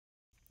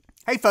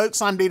Hey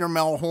folks, I'm Dieter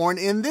Melhorn.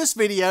 In this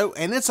video,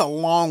 and it's a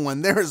long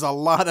one, there is a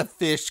lot of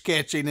fish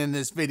catching in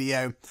this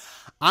video.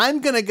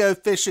 I'm going to go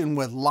fishing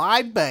with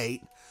live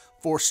bait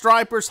for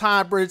stripers,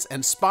 hybrids,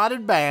 and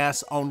spotted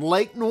bass on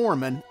Lake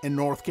Norman in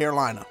North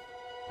Carolina.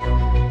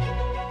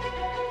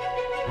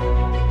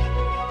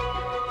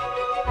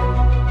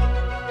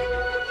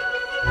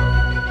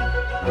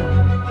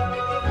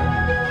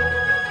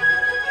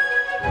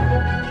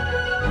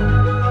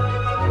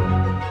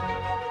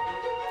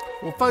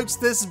 Well, folks,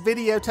 this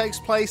video takes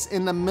place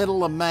in the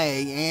middle of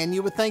May, and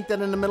you would think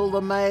that in the middle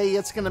of May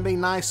it's going to be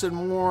nice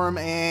and warm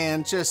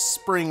and just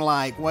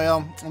spring-like.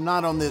 Well,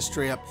 not on this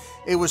trip.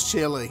 It was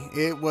chilly.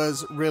 It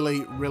was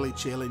really, really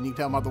chilly, and you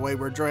can tell by the way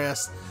we're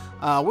dressed.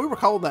 We were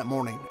cold that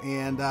morning,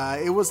 and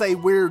it was a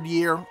weird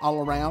year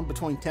all around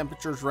between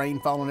temperatures,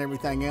 rainfall, and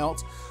everything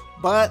else.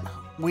 But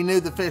we knew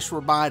the fish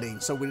were biting,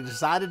 so we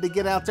decided to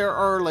get out there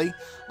early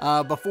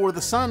before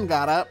the sun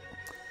got up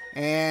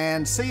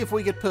and see if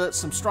we could put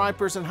some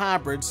stripers and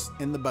hybrids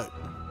in the boat.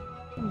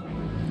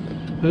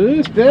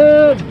 Who's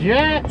up,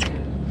 Jack?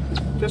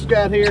 Just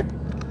got here.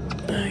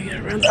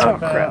 Oh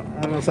crap.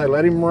 I'm gonna say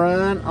let him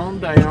run on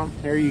down.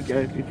 There you go.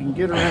 If you can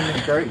get around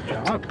this, great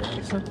job,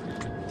 Grayson.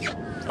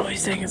 Oh,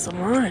 he's taking some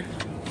line.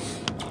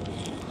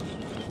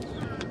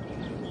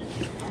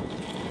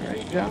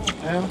 Great job.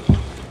 Well,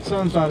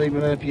 sun's not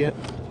even up yet.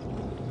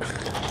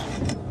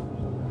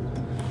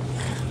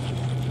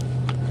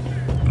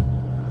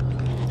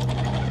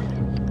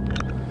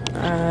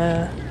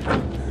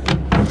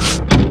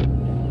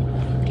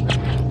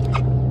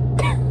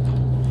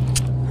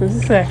 This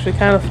is actually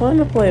kind of fun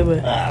to play with.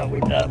 We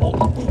doubled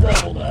up.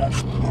 Got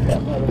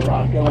another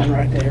rock going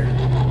right there.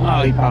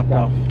 Oh, he popped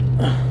off.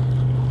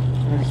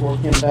 Let's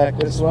work him back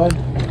this way.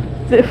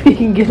 See if we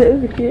can get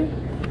over here.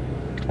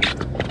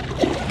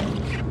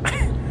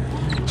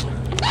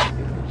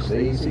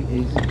 Easy, easy,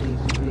 easy,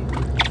 easy.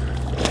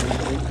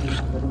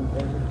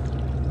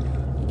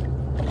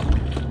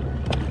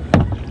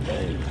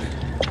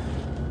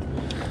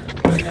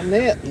 And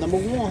net, number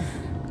one.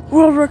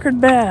 World record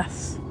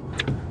bass.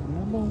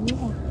 Number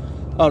one.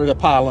 Oh, there's a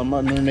pile of them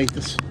underneath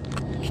us.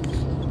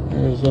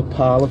 There's a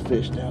pile of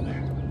fish down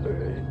there.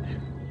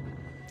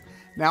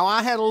 Now,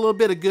 I had a little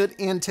bit of good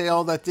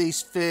intel that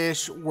these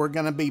fish were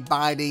going to be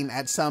biting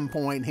at some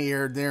point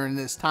here during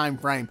this time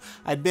frame.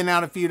 I'd been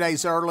out a few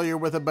days earlier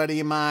with a buddy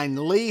of mine,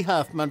 Lee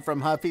Huffman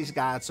from Huffy's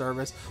Guide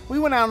Service. We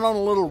went out on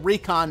a little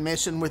recon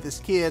mission with his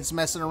kids,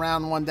 messing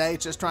around one day,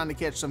 just trying to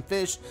catch some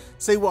fish,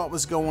 see what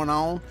was going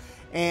on.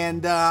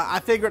 And I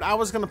figured I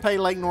was going to pay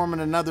Lake Norman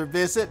another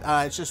visit.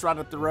 It's just right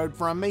up the road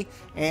from me,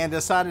 and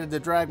decided to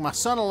drag my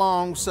son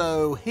along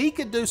so he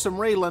could do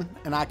some reeling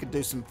and I could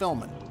do some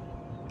filming.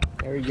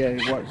 There you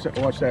go.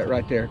 Watch that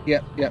right there.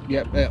 Yep.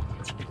 Got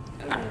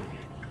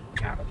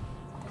it.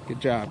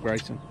 Good job,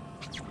 Grayson.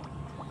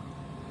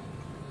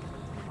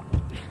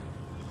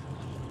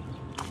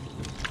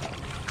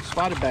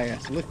 Spotted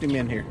bass. Lift him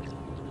in here.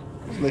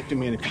 Just lift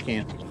him in if you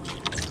can.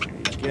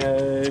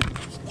 There you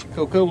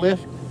go. Cool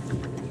lift.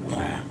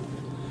 Wow.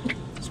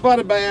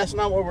 Spotted bass,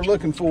 not what we're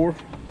looking for,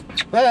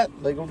 but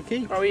legal to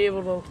keep. Are we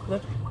able to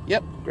lift?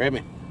 Yep. Grab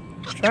him.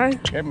 Try.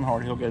 Grab him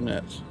hard. He'll go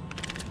nuts.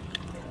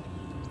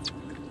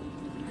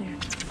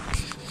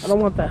 I don't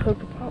want that hook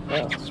to pop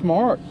out.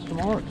 Smart.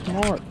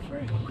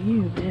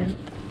 You, man.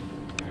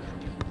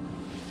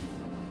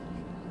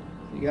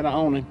 You gotta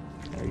own him.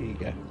 There you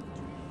go.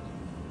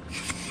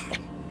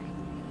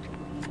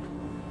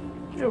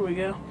 There we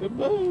go. Good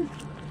boom.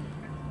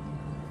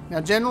 Now,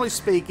 generally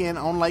speaking,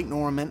 on Lake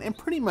Norman, and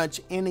pretty much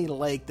any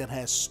lake that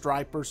has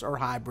stripers or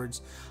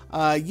hybrids,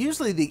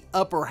 usually the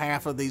upper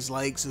half of these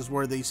lakes is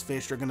where these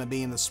fish are going to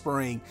be in the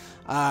spring.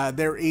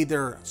 They're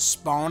either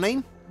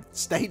spawning,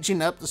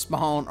 staging up to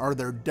spawn, or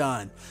they're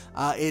done.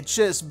 It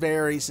just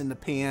varies and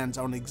depends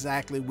on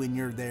exactly when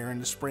you're there in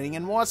the spring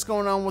and what's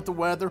going on with the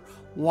weather,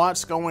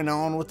 what's going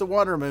on with the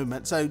water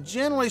movement. So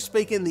generally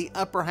speaking, the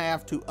upper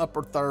half to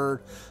upper third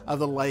of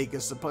the lake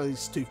is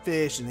supposed to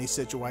fish in these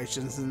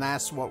situations, and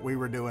that's what we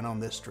were doing on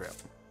this trip.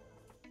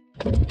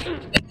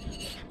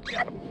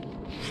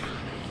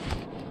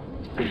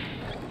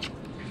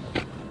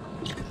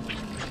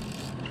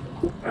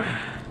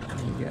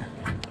 Yeah.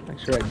 Make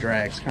sure that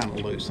drag's kind of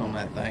loose on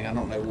that thing. I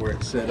don't know where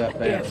it's set up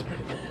at. Yeah, it's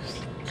pretty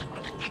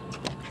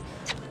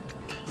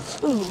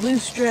loose. Ooh,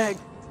 loose drag.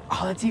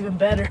 Oh, that's even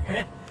better.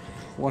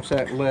 Watch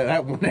that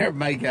one there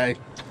may go. Do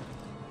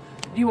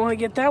you want to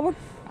get that one?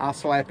 I'll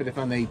slap it if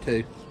I need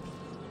to.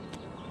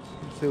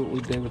 Let's see what we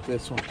do with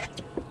this one.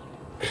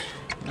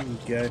 There you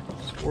go.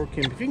 Just work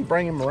him. If you can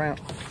bring him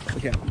around.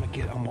 Okay,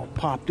 I'm gonna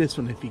pop this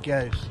one if he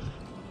goes.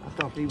 I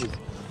thought he was.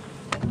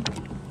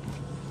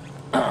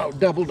 Oh,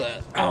 doubled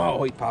up.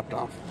 Oh, he popped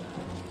off.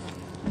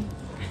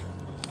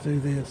 Let's do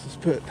this. Let's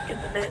put. In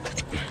the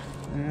net.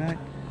 Alright.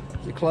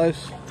 Is it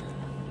close?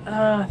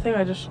 I think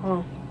I just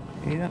saw him.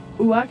 Yeah.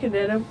 Ooh, I can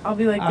net him. I'll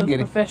be like the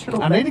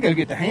professional. I need to go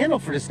get the handle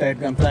for this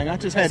dadgum thing. I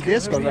just had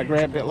this because I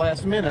grabbed it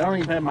last minute. I don't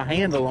even have my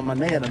handle on my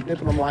net. I'm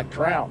dipping them like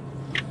trout.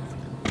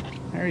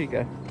 There you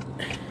go.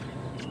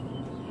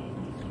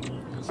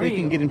 See if you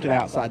can get him to the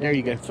outside. There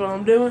you go. That's what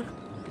I'm doing.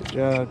 Good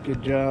job,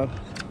 good job.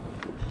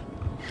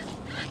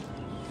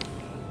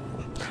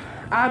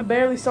 I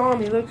barely saw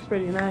him. He looks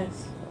pretty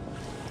nice.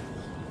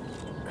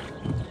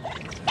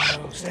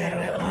 Oh, stay out of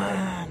that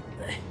line.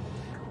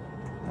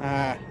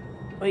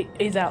 Wait,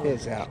 he's out.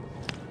 It's out.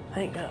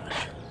 Thank God.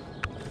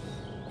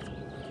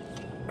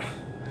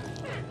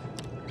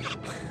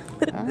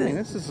 I mean,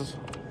 this is...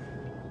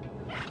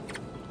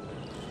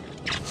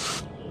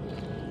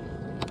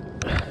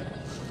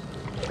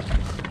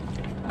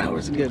 Oh,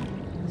 it's a good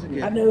one. It's a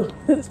good I one. know.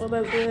 This one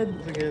that's good.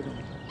 It's a good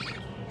one.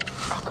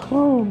 Oh, come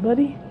on,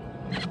 buddy.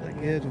 It's a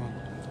good one.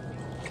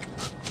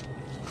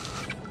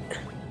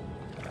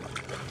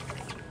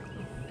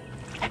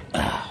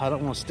 I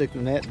don't want to stick the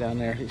net down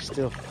there. He's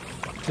still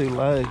too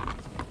low.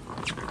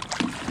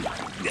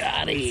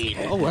 Got it.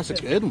 Oh, that's a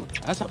good one.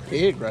 That's a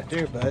pig right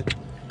there, bud.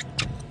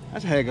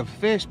 That's a heck of a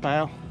fish,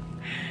 pal.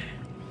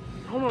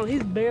 Hold on,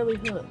 he's barely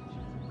hooked.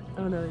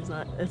 Oh no, he's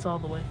not. It's all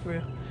the way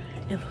through.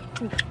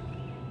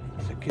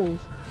 That's a good.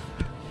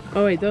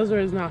 Oh wait, those are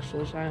his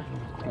nostrils. There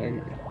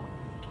you go.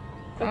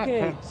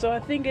 Okay, Alright, so I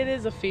think it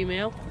is a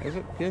female. is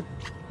it good?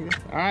 Good.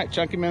 All right,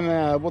 chuck him in.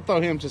 We'll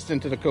throw him just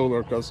into the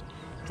cooler because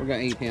we're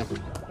gonna eat him.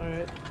 All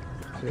right.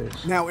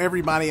 Fish. Now,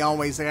 everybody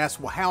always asks,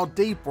 well, how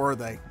deep were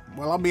they?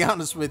 Well, I'll be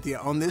honest with you.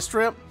 On this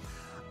trip,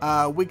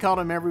 we caught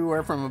them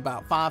everywhere from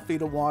about 5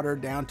 feet of water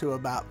down to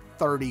about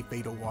 30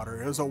 feet of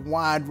water. It was a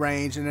wide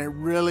range, and it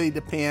really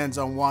depends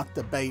on what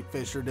the bait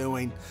fish are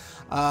doing.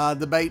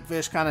 The bait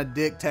fish kind of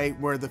dictate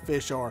where the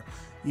fish are.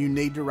 You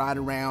need to ride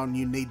around.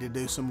 You need to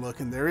do some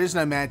looking. There is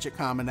no magic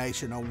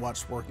combination on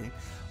what's working.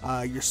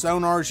 Your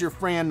sonar is your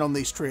friend on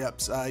these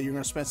trips. You're going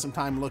to spend some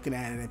time looking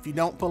at it. If you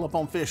don't pull up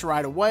on fish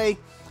right away,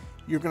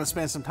 you're going to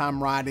spend some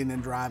time riding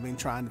and driving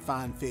trying to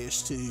find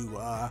fish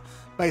to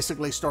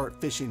basically start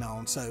fishing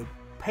on. So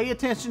pay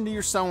attention to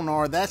your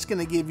sonar. That's going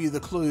to give you the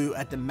clue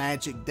at the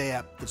magic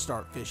depth to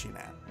start fishing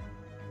at.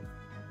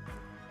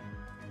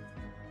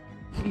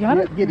 You got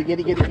it? Get it.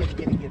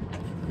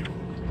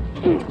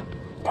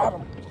 Got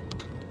him.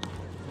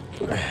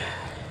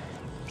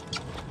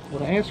 Well,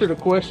 to answer the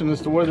question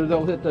as to whether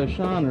they'll hit those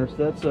shiners,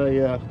 that's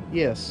a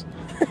yes.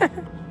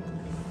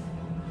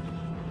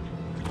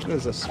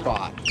 There's a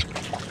spot.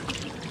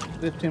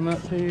 Lift him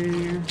up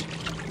here.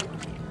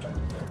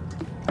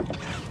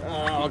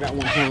 Oh, I got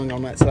one hung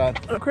on that side.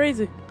 Oh,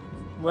 crazy.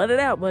 Let it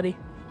out, buddy.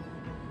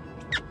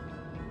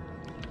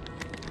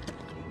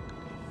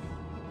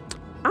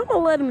 I'm gonna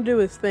let him do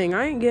his thing.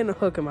 I ain't getting a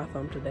hook in my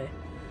thumb today.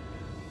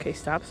 Okay,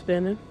 stop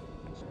spinning.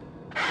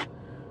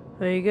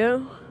 There you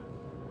go.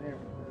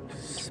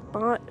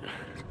 Spot.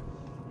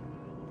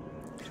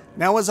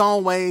 Now, as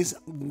always,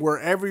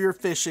 wherever you're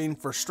fishing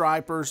for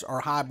stripers or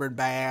hybrid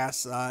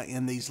bass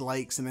in these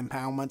lakes and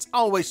impoundments,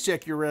 always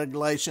check your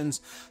regulations.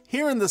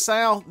 Here in the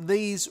South,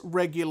 these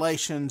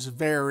regulations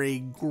vary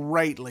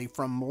greatly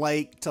from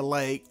lake to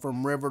lake,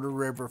 from river to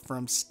river,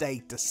 from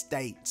state to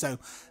state. So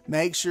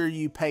make sure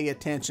you pay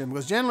attention,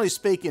 because generally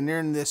speaking,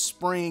 during this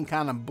spring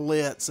kind of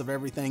blitz of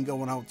everything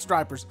going on with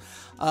stripers,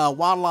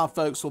 wildlife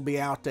folks will be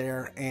out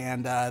there,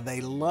 and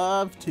they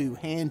love to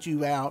hand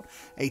you out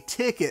a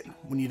ticket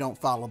when you don't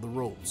follow the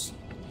rules.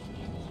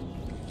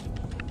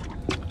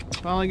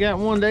 Finally got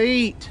one to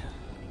eat.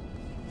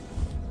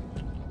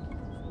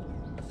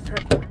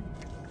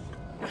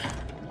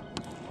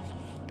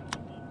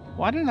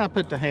 Why didn't I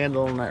put the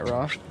handle on that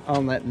rod,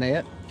 on that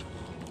net?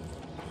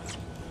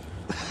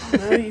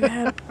 No, you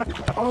had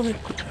all the.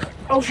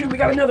 Oh shoot, we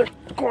got another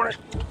corner.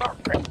 Oh,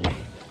 great.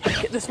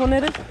 Get this one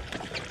netted.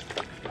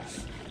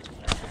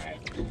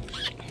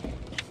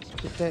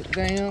 Put that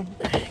down.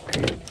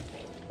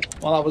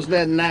 While I was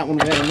letting that one,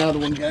 we had another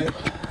one go.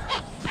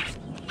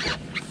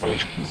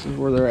 This is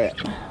where they're at.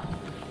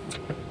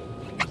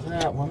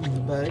 That one in the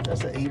boat,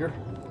 that's an eater.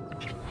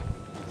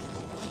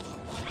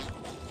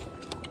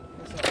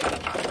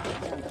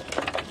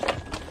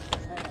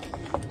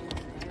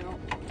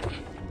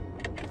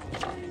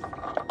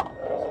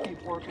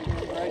 Keep working,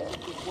 right?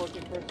 Keep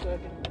working for a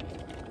second.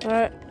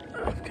 Alright.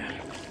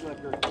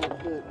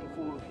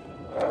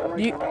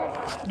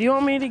 Do you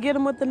want me to get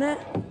him with the net?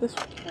 This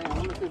one? Hang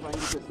on, let me see if I can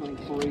get this thing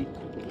free.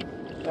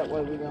 That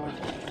way we're going.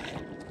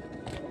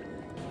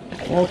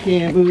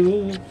 Okay,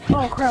 boo.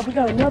 Oh crap, we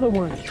got another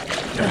one.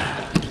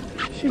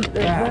 Shoot,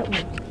 there's that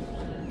one.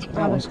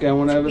 That one's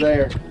going over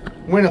there.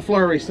 Win a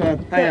flurry,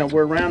 son. Hang on,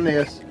 we're around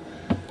this.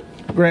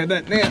 Grab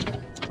that net.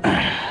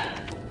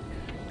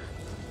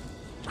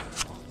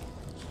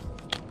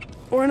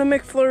 We're in a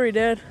McFlurry,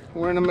 Dad.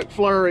 We're in a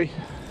McFlurry.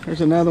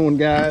 There's another one,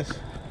 guys.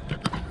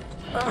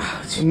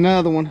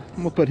 Another one. I'm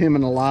gonna put him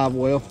in a live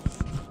well.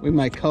 We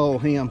may cull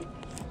him.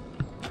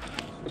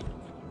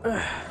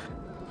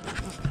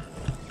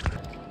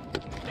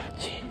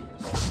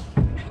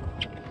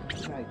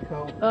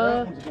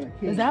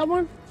 Is that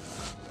one?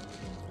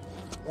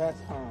 That's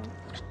hung.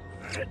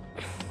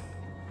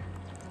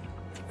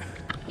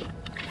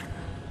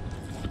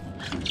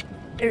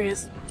 There he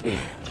is.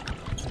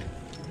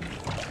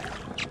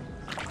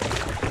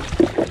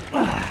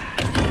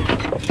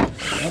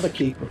 Another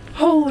keeper.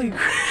 Holy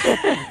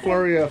crap.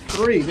 Flurry of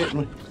 3, didn't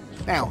we?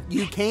 Now,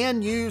 you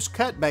can use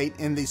cut bait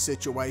in these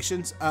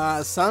situations.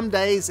 Some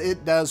days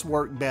it does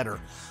work better.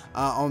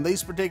 On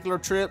these particular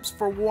trips,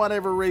 for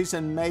whatever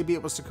reason, maybe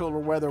it was the cooler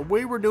weather,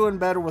 we were doing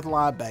better with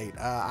live bait.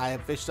 I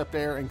have fished up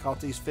there and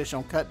caught these fish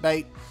on cut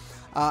bait,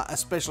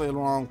 especially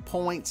along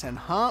points and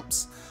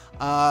humps.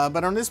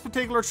 But on this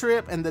particular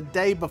trip and the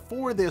day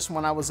before this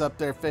when I was up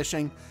there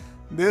fishing,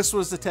 this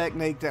was the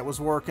technique that was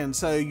working.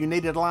 So you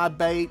needed live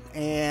bait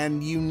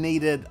and you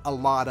needed a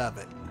lot of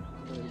it.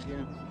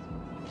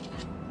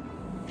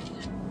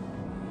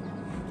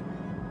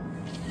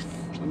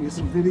 Let me get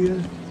some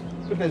video.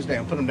 Put those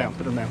down, put them down,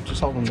 put them down.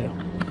 Just hold them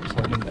down. Just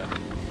hold them down.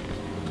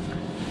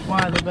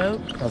 Why, the boat?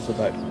 That's the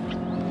boat.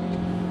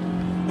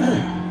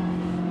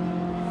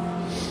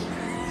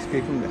 Just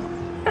keep them down.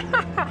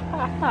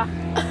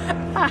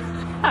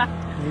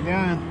 You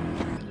doing?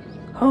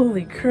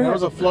 Holy crap. That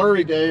was a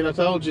flurry, dude. I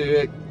told you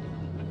it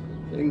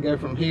can go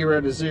from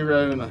hero to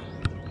 0 in a.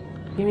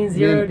 You mean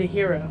 0 to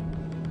hero?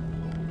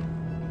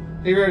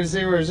 Hero to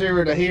 0,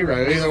 0 to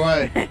hero. Either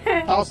way.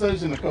 Toss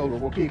those in the cooler.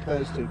 We'll keep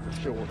those two for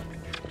sure.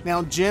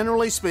 Now,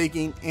 generally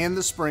speaking, in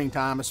the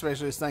springtime,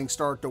 especially as things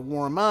start to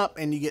warm up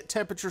and you get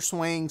temperature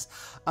swings,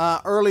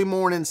 early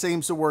morning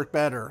seems to work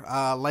better.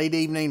 Late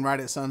evening, right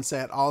at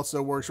sunset,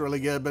 also works really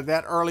good. But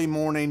that early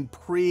morning,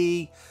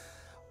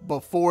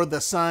 before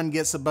the sun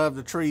gets above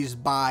the trees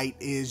bite,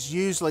 is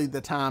usually the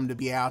time to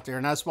be out there.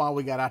 And that's why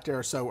we got out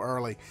there so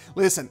early.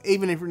 Listen,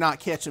 even if you're not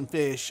catching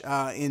fish,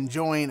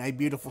 enjoying a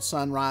beautiful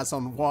sunrise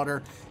on the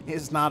water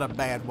is not a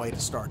bad way to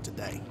start the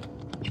day.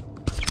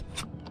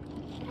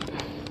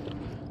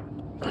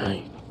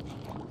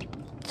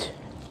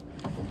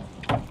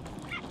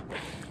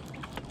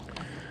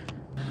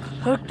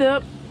 Hooked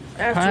up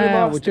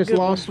after we just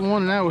lost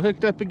one and now we're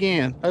hooked up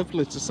again.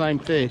 Hopefully it's the same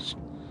fish.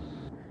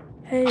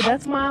 Hey,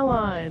 that's my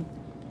line.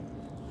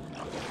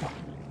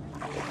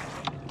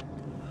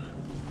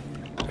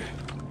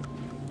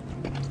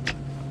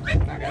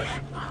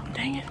 Oh,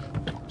 dang it.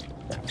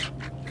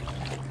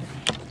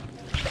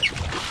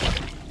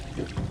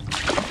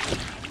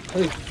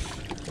 Hey,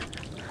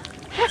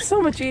 That's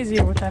so much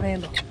easier with that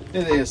handle.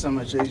 it is so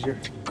much easier.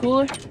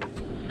 Cooler?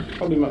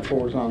 Hold him up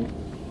horizontal.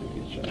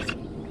 Good shot.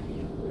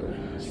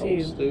 See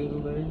you. Stool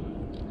there.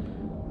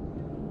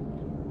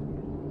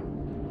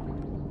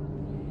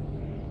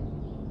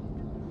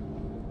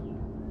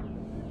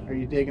 Are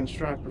you digging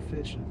striper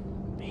fishing?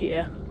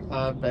 Yeah.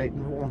 Live bait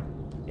and more.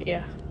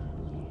 Yeah.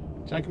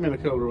 Chunk them in the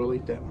cooler, we'll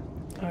eat that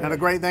one. Now, the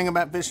great thing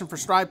about fishing for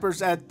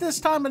stripers at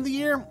this time of the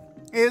year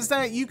is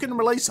that you can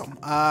release them.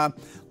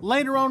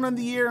 Later on in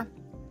the year,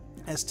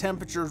 as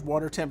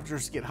water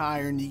temperatures get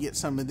higher and you get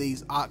some of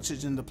these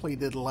oxygen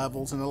depleted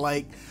levels in the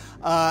lake,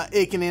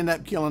 it can end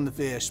up killing the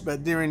fish.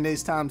 But during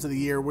these times of the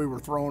year, we were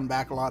throwing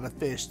back a lot of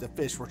fish. The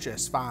fish were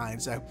just fine.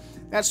 So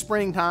that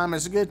springtime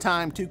is a good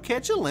time to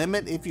catch a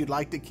limit if you'd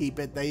like to keep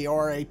it. They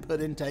are a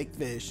put and take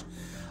fish.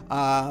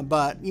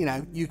 But, you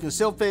know, you can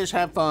still fish,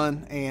 have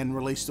fun, and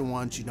release the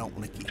ones you don't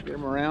want to keep. Get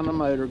them around the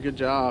motor. Good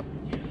job.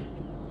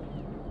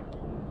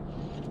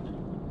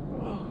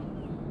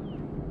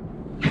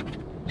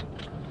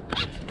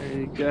 There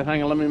you go.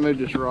 Hang on, let me move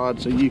this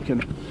rod so you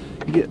can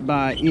get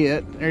by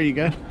it. There you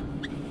go.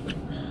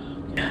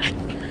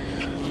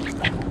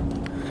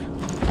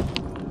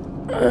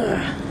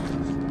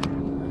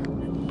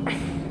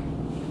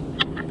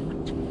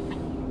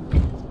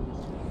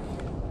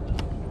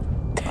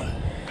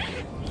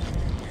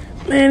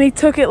 Man, he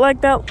took it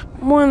like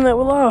that one that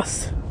we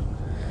lost.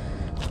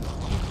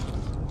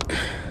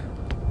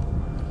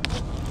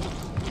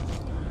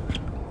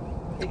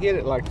 He hit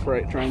it like a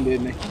freight train,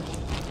 didn't he?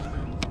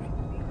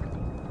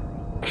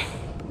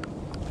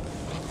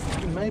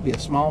 Maybe a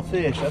small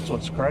fish. That's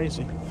what's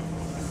crazy.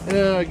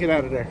 Get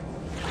out of there.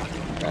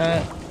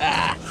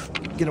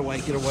 Get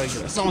away, get away, get away.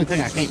 That's the only thing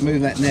I can't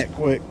move that net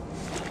quick.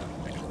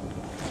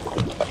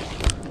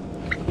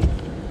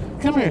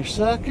 Come here,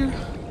 sucker.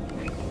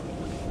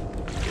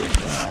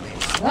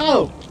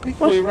 Oh, he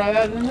flew right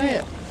out of the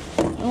net.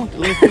 I want to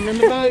lift him in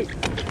the boat.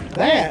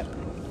 That?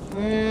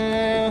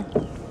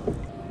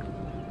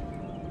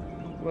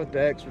 Let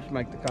the experts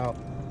make the call.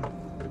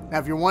 Now,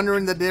 if you're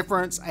wondering the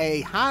difference,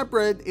 a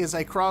hybrid is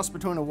a cross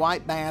between a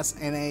white bass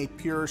and a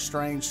pure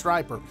strain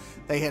striper.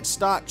 They had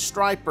stocked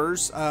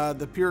stripers,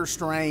 the pure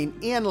strain,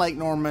 in Lake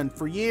Norman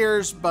for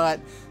years,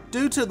 but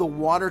due to the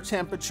water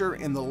temperature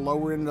in the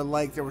lower end of the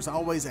lake, there was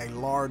always a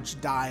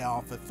large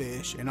die-off of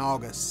fish in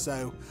August.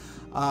 So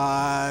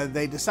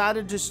they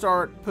decided to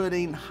start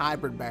putting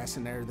hybrid bass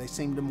in there. They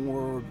seem to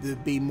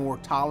be more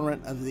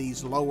tolerant of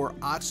these lower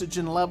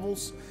oxygen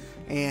levels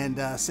and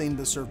seem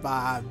to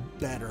survive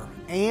better.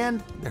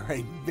 And they're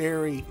a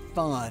very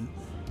fun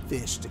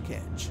fish to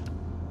catch.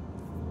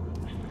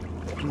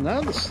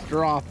 Another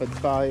stropid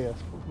bass.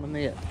 Where's my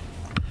net?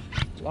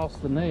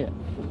 Lost the net.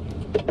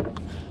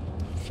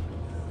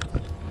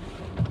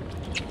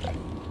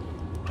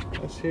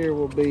 This here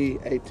will be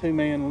a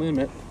 2-man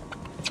limit.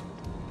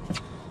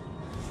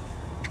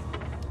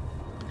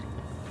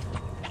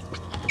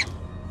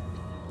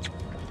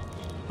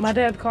 My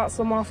dad caught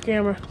some off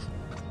camera.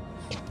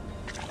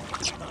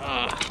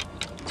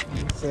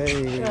 Let's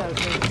see.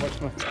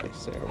 Watch my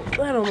face there.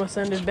 That almost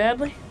ended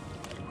badly.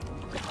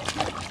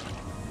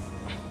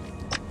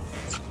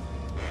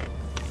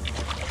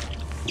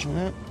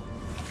 Well,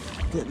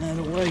 getting that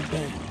away,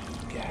 bang.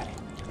 Got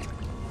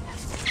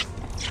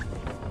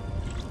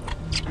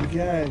it.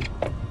 Okay.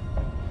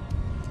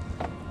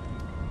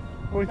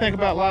 What do you think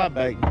about live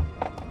baiting?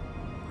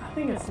 I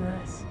think it's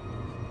nice.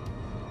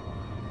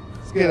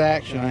 It's good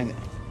action, ain't it?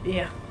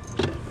 Yeah.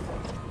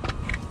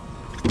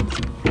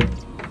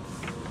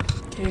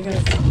 Okay, you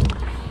guys.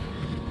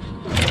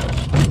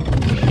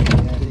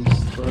 Yeah,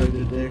 he's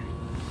throated there.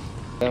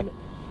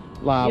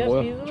 Live Yep,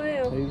 well. he's a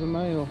male. He's a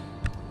male.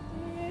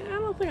 Yeah, I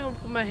don't think I'm gonna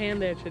put my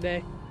hand there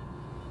today.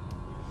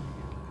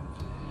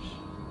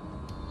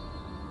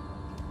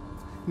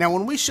 Now,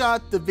 when we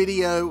shot the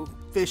video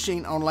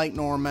fishing on Lake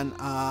Norman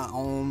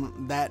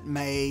on that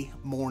May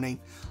morning,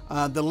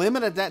 the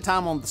limit at that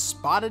time on the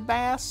spotted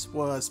bass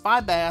was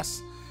 5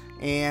 bass,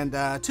 and 2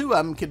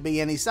 of them could be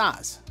any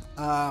size.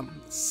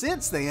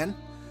 Since then,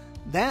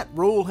 that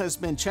rule has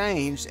been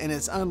changed and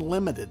it's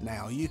unlimited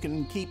now. You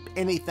can keep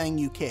anything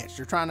you catch.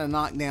 They're trying to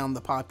knock down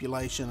the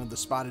population of the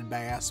spotted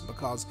bass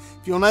because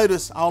if you'll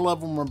notice, all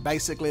of them are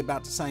basically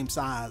about the same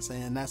size,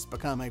 and that's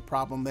become a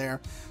problem there.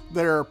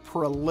 They're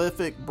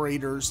prolific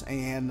breeders,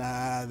 and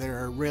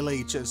they're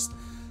really just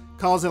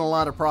causing a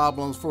lot of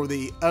problems for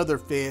the other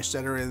fish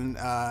that are in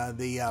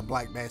the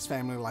black bass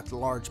family, like the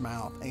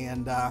largemouth,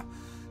 and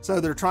so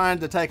they're trying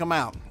to take them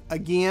out.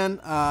 Again,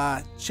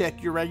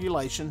 check your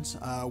regulations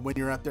when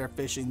you're up there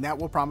fishing. That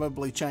will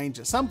probably change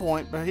at some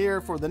point, but here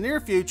for the near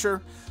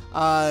future,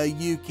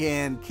 you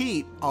can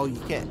keep all you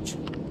catch.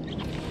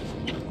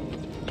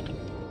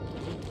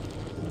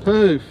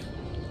 Poof.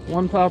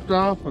 One popped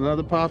off,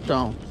 another popped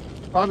on.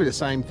 Probably the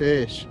same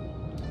fish.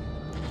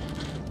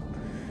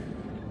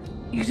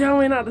 You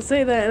told me not to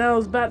say that, and I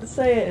was about to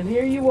say it, and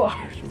here you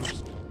are.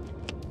 That's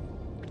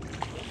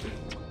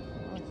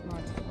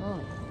nice. Oh,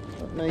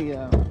 let me,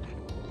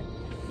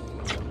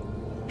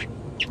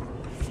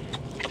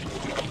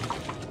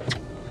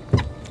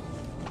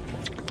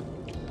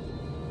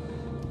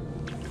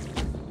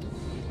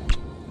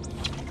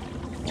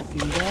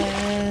 walking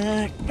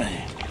back.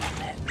 Bang.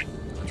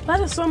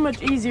 That is so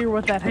much easier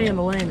with that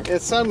handle, ain't it?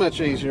 It's so much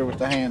easier with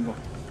the handle.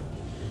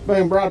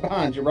 Boom, right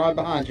behind you, right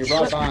behind you,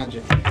 right behind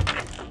you.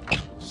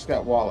 Just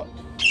got walloped.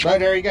 Right,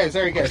 there he goes,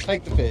 there he goes.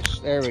 Take the fish.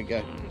 There we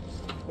go.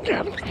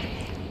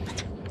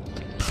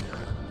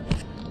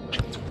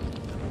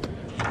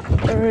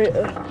 Alright.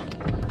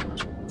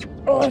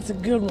 Oh, that's a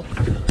good one.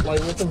 Play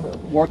with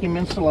him. Work him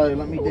in slow.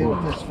 Let me deal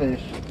with this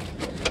fish.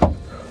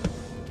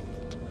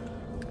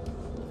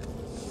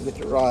 Get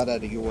the rod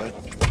out of your way.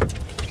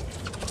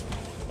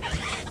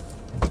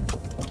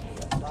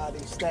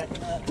 Body's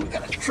stacking up. We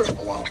got a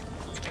triple on.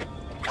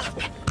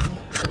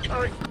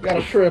 Got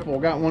a triple.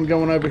 Got one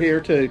going over here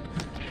too.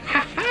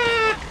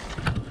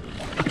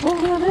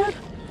 Hold on, Dad.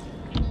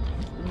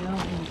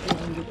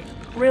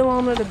 Reel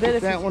on it a bit.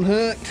 Get that one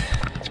hooked.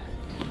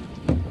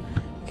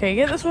 Okay,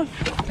 get this one.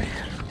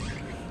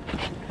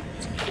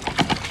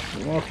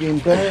 Walk in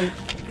back.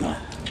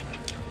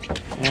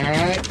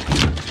 Alright.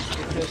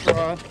 Get this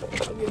rod.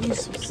 I'll give you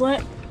some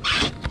slack.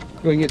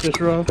 Go and get this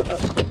rod.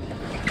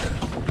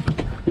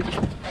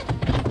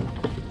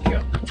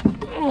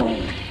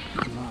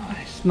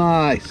 Nice,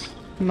 nice,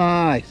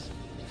 nice.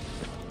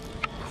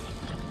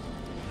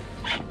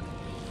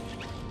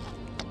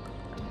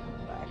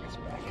 Back us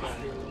back out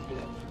here a little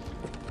bit.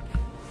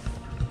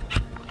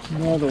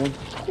 Another one.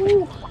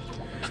 Woo.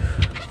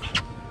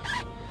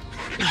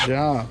 Good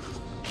job.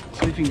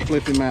 See if you can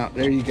flip him out.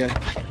 There you go.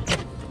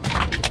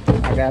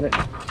 I got it.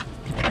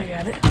 I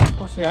got it.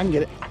 Yeah, I can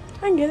get it.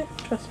 I can get it.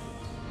 Trust me.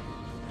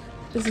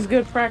 This is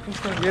good practice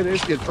for Yeah, it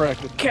is good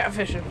practice.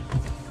 catfishing.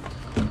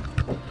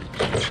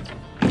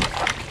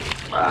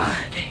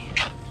 Ah, dang it.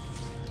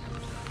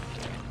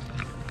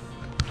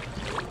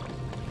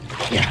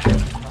 Yeah.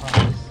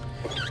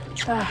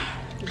 Ah,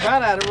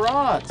 Got out of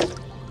rods.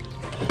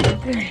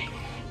 dang.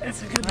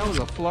 That's a good That one. was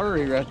a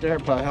flurry right there,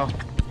 pal.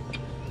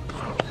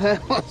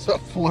 That was a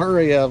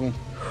flurry of them.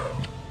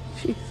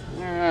 Jeez.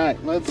 All right,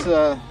 let's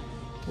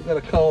we got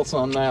a Colts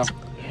on now.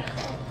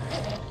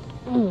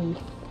 Mm.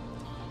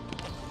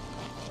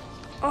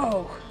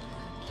 Oh.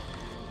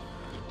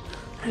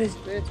 That is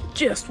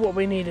just what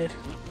we needed.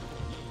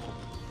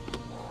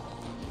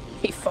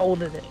 He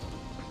folded it.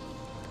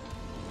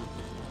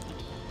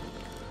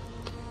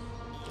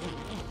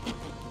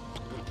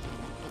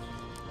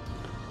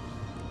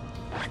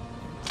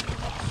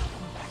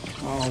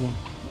 Oh,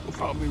 we'll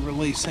probably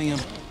release him.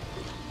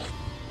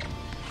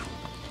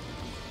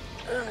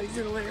 He's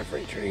in a layer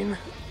free train.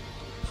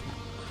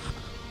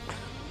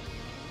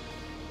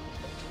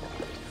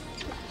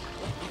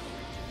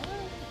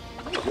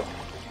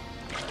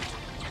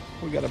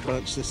 We got a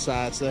bunch this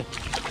size though.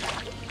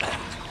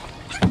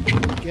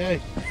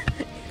 Okay.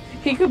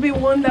 He could be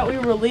one that we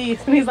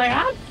release, and he's like,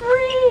 I'm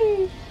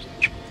free!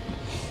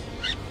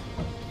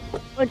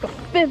 Like a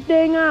fifth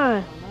dang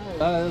eye.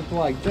 It's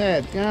like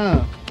that,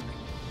 go.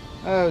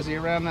 Oh, is he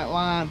around that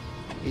line?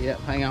 Yep,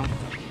 hang on.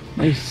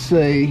 Let's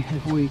see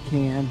if we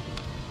can.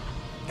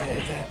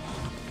 There's that.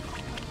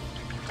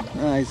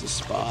 There's a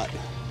spot.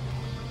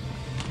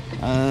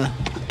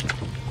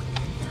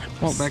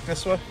 Walk back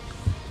this way.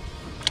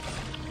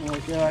 There we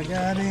go, I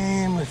got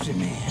him. Lift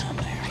him in.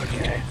 There we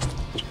go.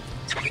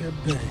 Good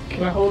big.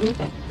 Can I hold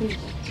him? Is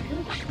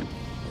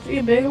he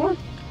a big one?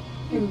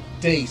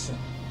 Decent.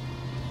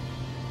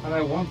 I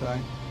know one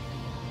thing.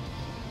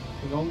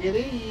 We're gonna get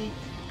eat.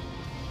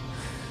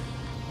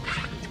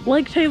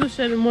 Like Taylor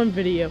said in one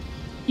video,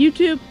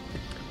 YouTube,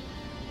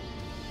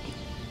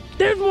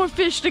 there's more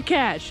fish to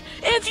catch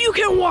if you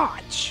can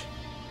watch.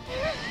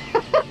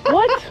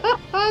 What?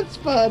 That's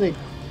funny.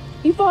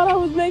 You thought I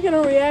was making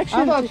a reaction?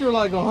 I thought you were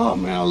like, oh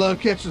man, I love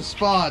catching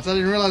spots. I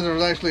didn't realize there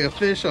was actually a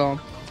fish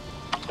on.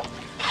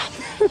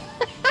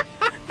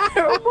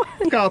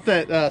 Caught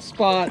that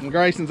spot, and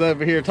Grayson's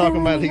over here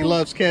talking about he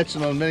loves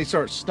catching them. Then he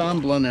starts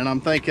stumbling, and I'm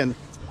thinking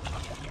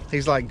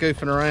he's like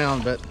goofing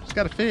around, but he's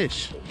got a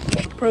fish.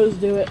 Pros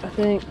do it, I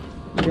think.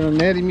 You're gonna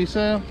net him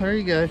yourself? There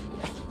you go.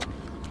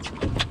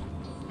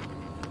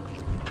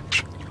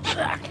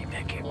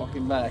 Walk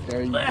him back.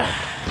 There you go.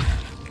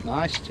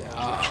 Nice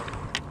job.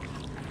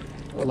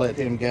 We'll let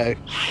him go.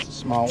 It's a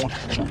small one.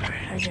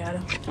 I got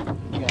him.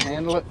 You gonna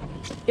handle it?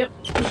 Yep.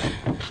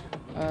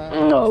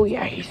 Oh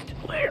yeah, he's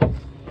still there.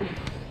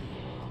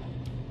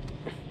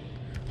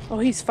 Oh,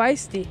 he's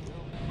feisty.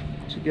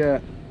 What you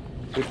got?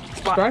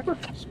 Striper?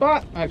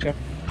 Spot? Okay.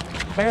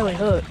 Barely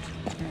hooked.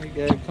 There you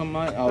go. Come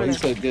on. Oh, he's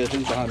so good.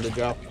 He's behind the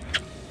drop.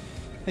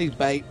 He's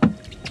bait.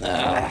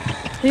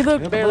 He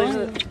looked barely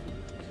hooked.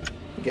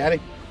 You got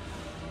him?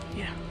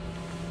 Yeah.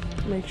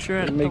 Make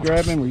sure. Let me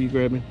grab him or you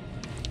grab him?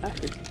 I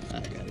think. I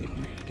got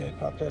him. Okay,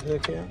 pop that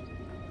hook out.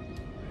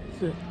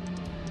 Good.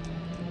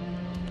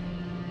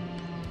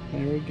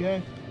 There we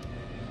go.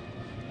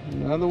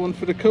 Another one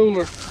for the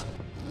cooler.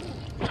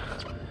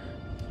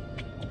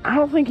 I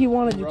don't think he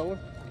wanted you. Roller.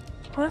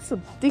 Oh, that's a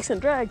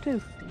decent drag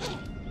too.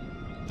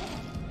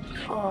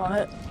 Oh,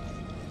 that.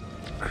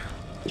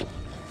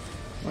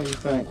 What do you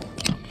think?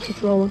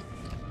 It's rolling.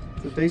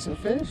 It's a decent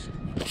fish?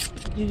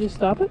 Did you just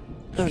stop it?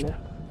 Oh no.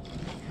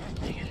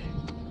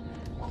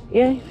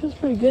 Yeah, he feels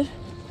pretty good.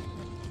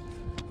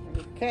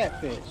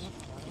 Catfish.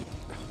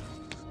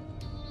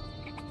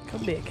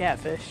 Could be a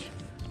catfish.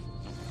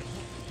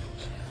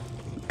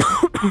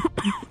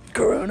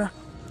 Corona.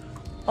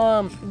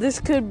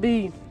 This could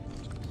be.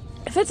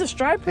 If it's a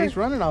striper. He's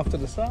running off to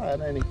the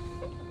side, ain't he?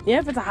 Yeah,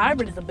 if it's a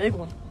hybrid, it's a big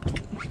one.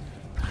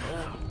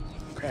 Oh,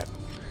 crap.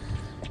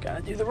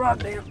 Gotta do the rock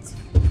dance.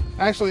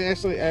 Actually,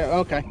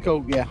 okay,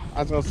 cool, yeah.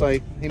 I was gonna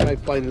say, he may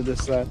play to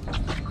this side.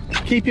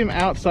 Keep him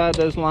outside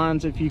those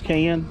lines if you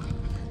can.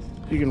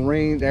 You can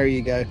ring, there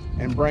you go,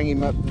 and bring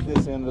him up to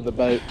this end of the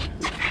boat.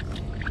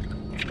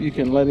 You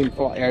can let him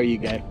fly, there you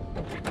go.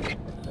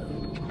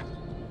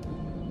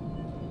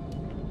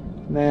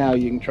 Now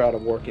you can try to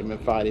work him and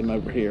fight him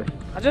over here.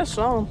 I just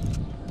saw him.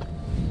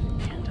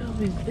 Can't tell if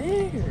he's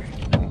big or...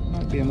 That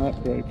might be an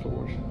upgrade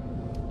for us.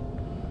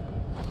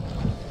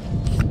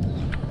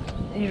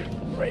 He's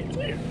right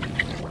there.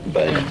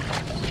 Boom.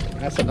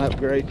 That's an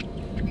upgrade.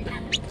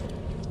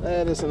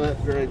 That is an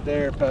upgrade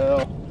there,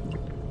 pal.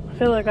 I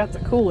feel like that's a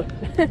cooler.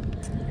 Oh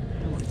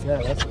my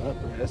God, that's an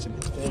upgrade. That's a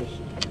good fish.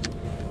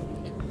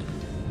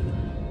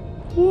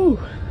 Woo.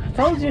 I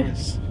told you.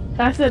 Nice.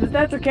 I said, if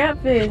that's a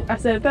catfish, I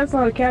said, if that's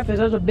not a catfish,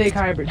 that's a big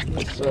hybrid.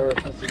 Yes, sir.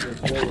 That's a good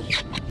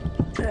fish.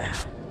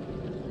 There's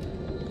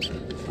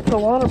a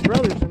lot of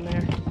brothers in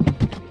there.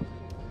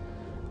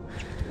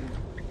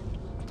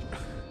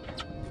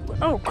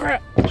 Oh,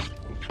 crap.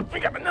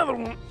 We got another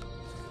one.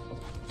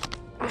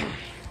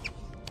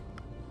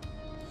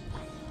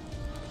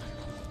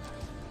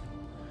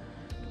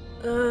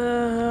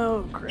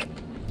 Oh, crap.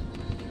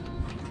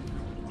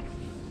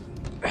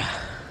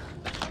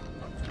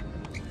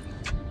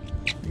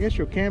 I guess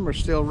your camera's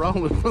still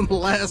rolling from the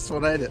last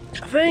one, ain't it?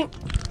 I think.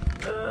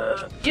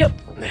 Yep.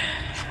 Nice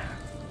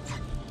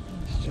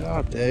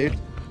job, dude.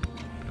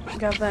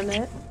 Got that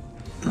net.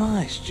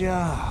 Nice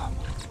job.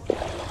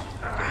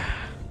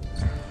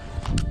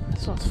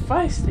 This one's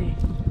feisty.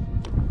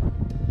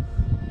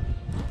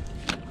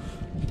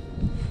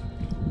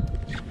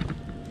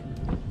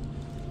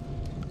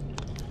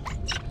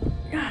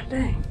 God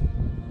dang.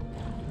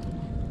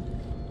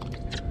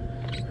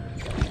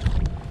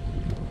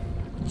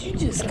 Did you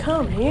just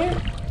come here?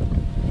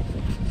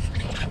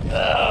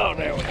 Oh,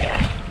 there we go.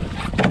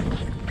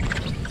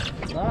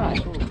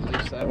 Nice. We'll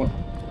release that one.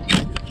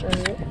 Right. There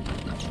we go.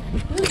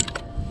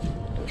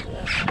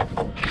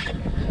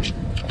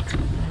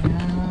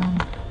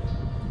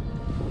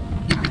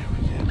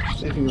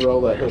 See if you can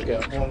roll that hook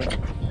out for me.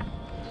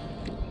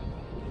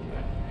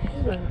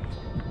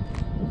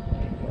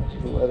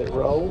 Let it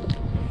roll.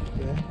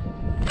 Okay.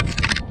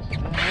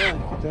 Alright,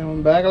 get that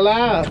one back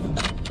alive.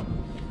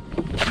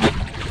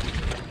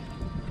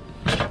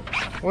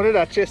 What did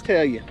I just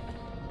tell you?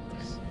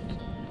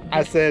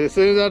 I said as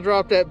soon as I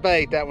drop that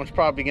bait, that one's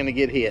probably going to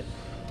get hit.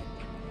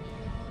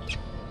 There's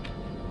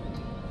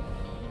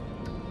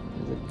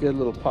a good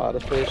little pot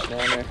of fish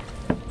down there.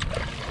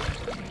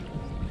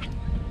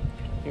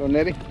 You want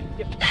netty?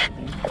 Yep.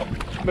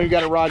 But you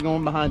got a rod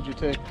going behind you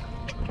too.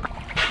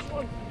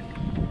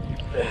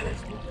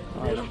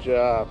 Nice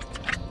job.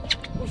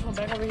 Which one,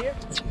 back over here?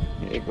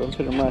 Yeah, go and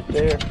put him right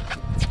there.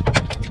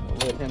 We'll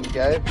let him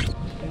go.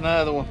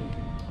 Another one.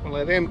 We'll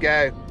let him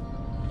go.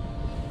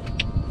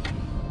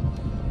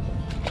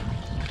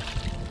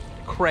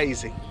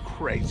 Crazy,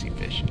 crazy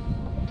fishing.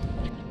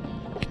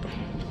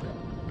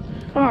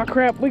 Oh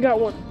crap, we got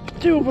one.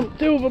 Two of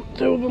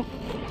them.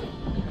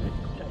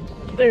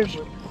 There's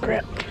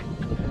crap.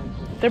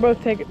 They're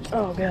both taking,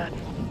 oh god.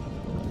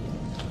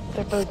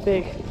 They're both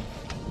big. Is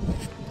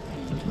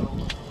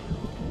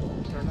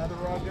there another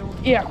rod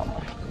going? Yeah,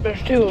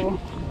 there's two of them.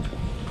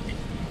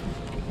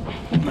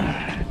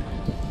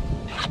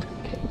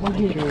 One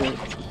here.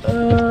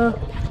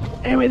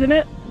 Hand me the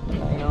net.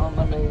 Hang on,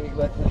 let me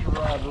let this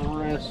rod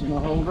rest in the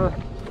holder.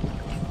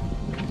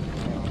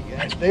 There we go.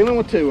 Dealing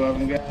with two of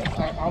them, guys.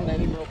 I'll net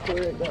him real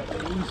quick. That way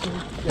easy.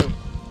 Go.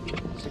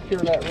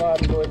 Secure that rod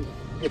and go ahead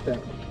and get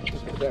that one.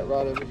 Just get that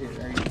rod over here.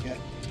 There you go.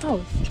 Oh,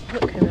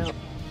 look him out.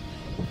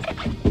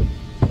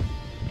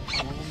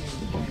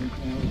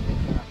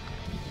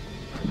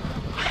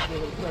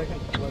 Give it a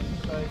second. Let it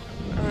stay.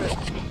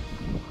 Alright.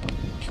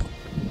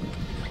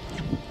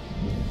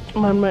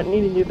 Mine might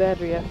need a new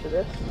battery after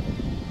this.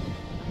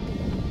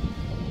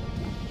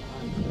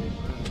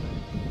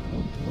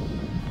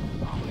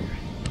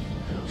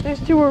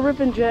 These two are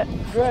ripping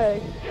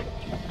drag.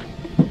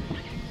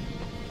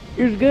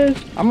 Yours good?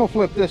 I'm gonna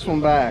flip this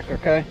one back,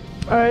 okay?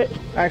 Alright.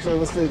 Actually,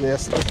 let's do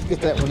this. Let's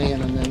get that one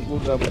in and then we'll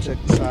double check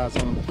the size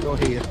on them. Go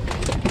ahead.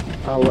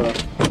 I'll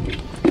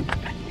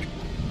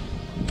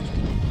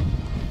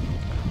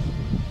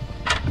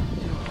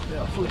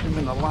flip him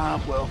in the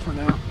live well for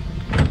now.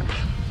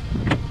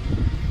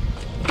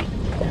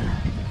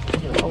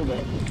 Hold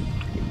that.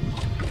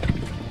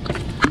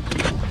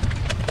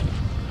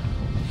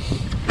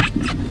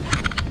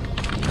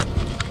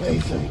 What do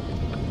you think?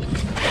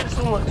 This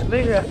one looks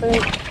bigger, I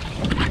think.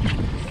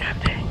 God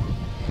dang.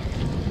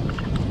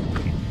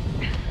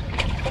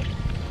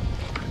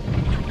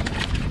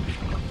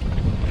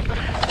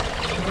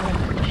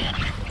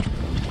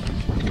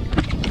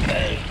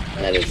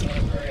 That is.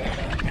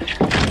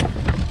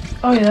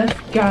 Oh yeah, that's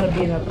gotta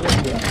be enough. That's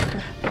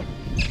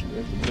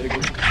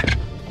bigger.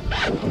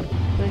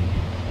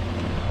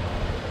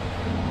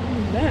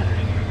 That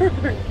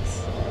hurts.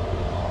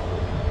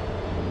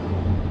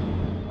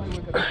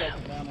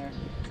 Down there.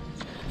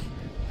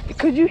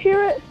 Could you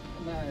hear it?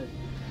 No.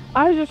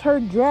 I just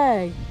heard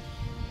drag.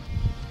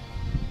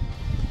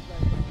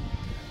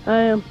 I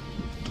am.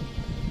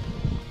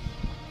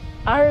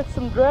 I heard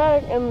some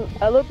drag and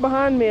I looked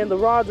behind me and the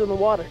rod's in the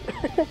water.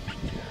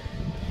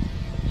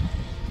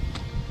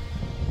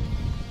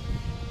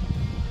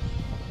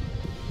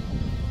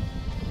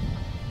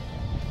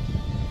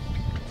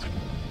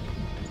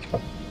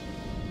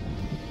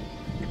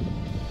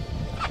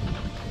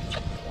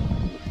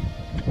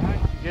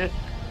 Good.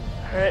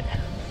 Alright.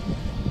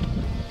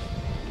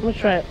 I'm gonna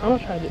try it. I'm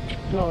gonna try to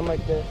do it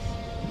like this.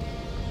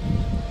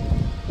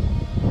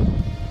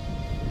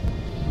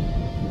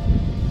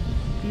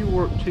 You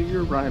work to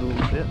your right a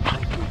little bit.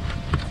 Thank you.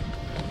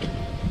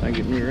 I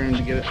get me room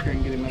to get up here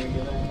and get him at a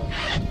good angle.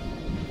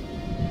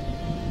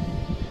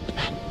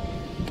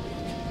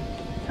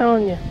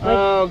 Telling you.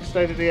 Oh,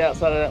 stay to the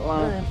outside of that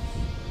line. Like,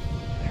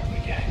 There we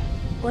go.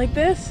 like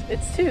this,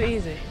 it's too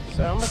easy.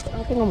 So I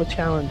think I'm gonna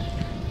challenge.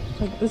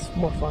 Like this is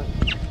more fun.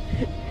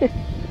 I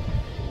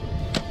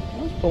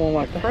was pulling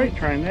like a freight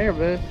train there,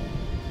 bud.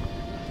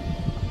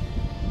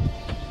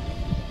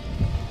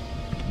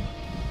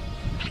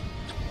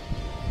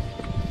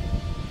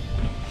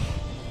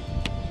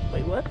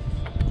 Wait, what?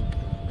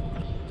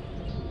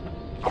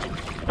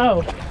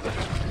 Oh.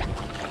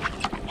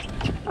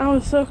 I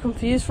was so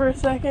confused for a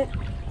second.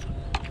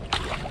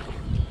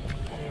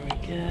 There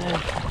we go.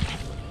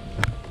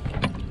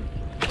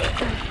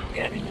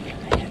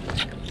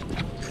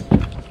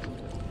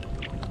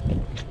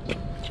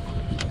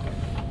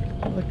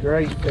 What a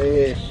great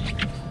fish.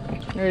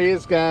 There he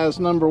is, guys.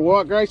 Number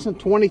what, Grayson?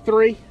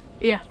 23?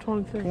 Yeah,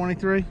 23.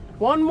 23?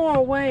 One more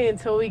away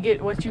until we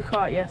get what you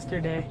caught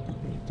yesterday.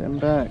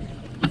 Stand back.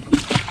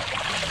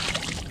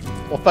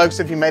 Well, folks,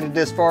 if you made it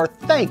this far,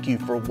 thank you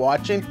for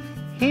watching.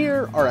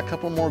 Here are a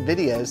couple more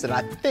videos that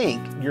I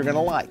think you're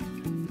gonna like.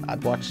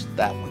 I'd watch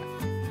that one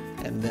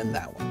and then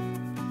that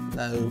one.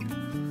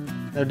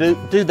 No,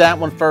 do that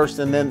one first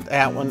and then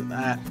that one.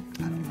 I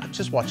don't know.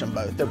 Just watch them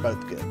both. They're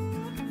both good.